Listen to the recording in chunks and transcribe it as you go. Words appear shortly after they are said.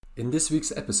In this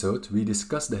week's episode, we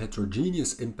discuss the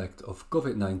heterogeneous impact of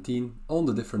COVID-19 on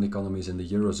the different economies in the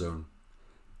Eurozone.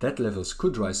 Debt levels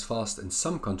could rise fast in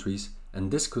some countries,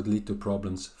 and this could lead to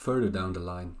problems further down the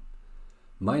line.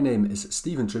 My name is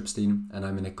Steven Tripstein, and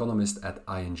I'm an economist at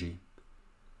ING.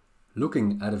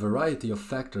 Looking at a variety of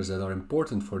factors that are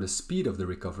important for the speed of the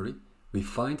recovery, we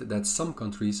find that some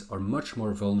countries are much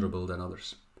more vulnerable than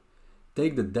others.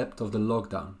 Take the depth of the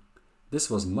lockdown. This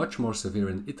was much more severe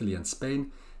in Italy and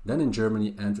Spain than in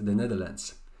Germany and the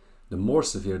Netherlands. The more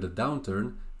severe the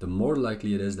downturn, the more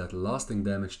likely it is that lasting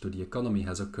damage to the economy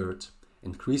has occurred,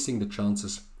 increasing the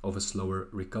chances of a slower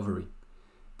recovery.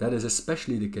 That is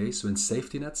especially the case when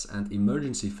safety nets and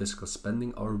emergency fiscal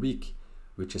spending are weak,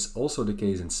 which is also the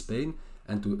case in Spain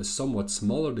and to a somewhat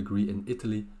smaller degree in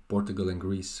Italy, Portugal and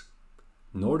Greece.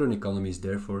 Northern economies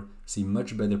therefore seem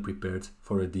much better prepared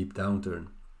for a deep downturn.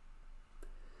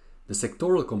 The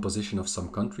sectoral composition of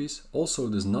some countries also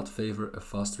does not favor a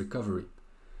fast recovery.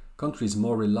 Countries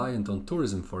more reliant on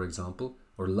tourism, for example,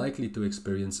 are likely to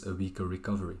experience a weaker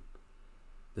recovery.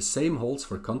 The same holds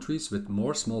for countries with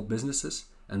more small businesses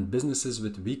and businesses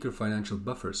with weaker financial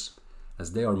buffers,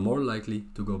 as they are more likely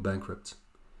to go bankrupt.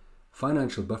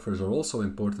 Financial buffers are also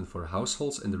important for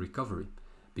households in the recovery,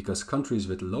 because countries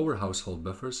with lower household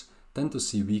buffers tend to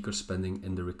see weaker spending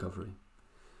in the recovery.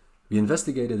 We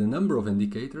investigated a number of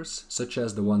indicators, such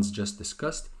as the ones just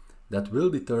discussed, that will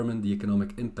determine the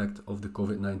economic impact of the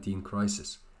COVID-19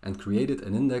 crisis, and created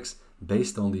an index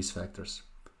based on these factors.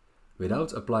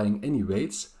 Without applying any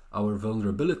weights, our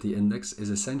vulnerability index is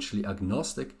essentially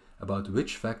agnostic about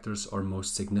which factors are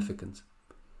most significant.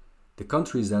 The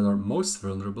countries that are most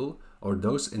vulnerable are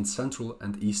those in Central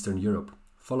and Eastern Europe,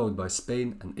 followed by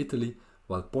Spain and Italy,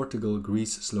 while Portugal,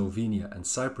 Greece, Slovenia and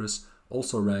Cyprus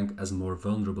also rank as more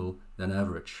vulnerable than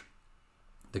average.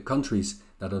 The countries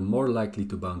that are more likely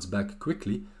to bounce back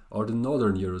quickly are the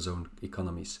Northern Eurozone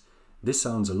economies. This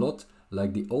sounds a lot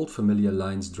like the old familiar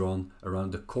lines drawn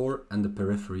around the core and the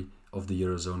periphery of the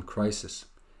Eurozone crisis.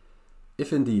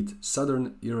 If indeed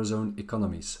Southern Eurozone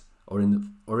economies are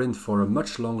in for a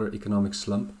much longer economic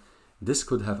slump, this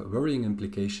could have worrying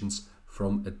implications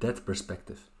from a debt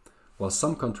perspective. While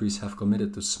some countries have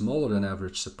committed to smaller than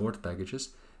average support packages,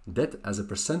 debt as a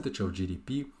percentage of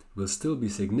GDP will still be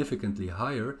significantly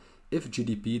higher if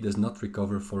GDP does not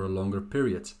recover for a longer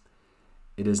period.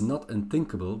 It is not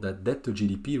unthinkable that debt to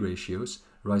GDP ratios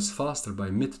rise faster by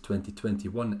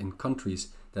mid-2021 in countries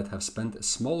that have spent a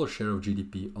smaller share of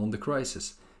GDP on the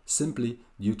crisis, simply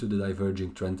due to the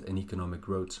diverging trend in economic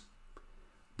growth.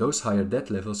 Those higher debt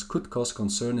levels could cause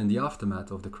concern in the aftermath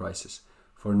of the crisis.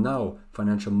 For now,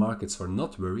 financial markets are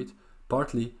not worried,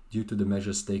 partly due to the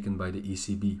measures taken by the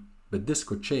ECB. But this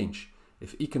could change.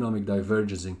 If economic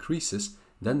divergence increases,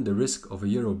 then the risk of a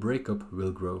euro breakup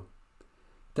will grow.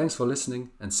 Thanks for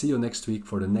listening, and see you next week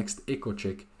for the next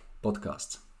EcoCheck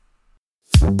podcast.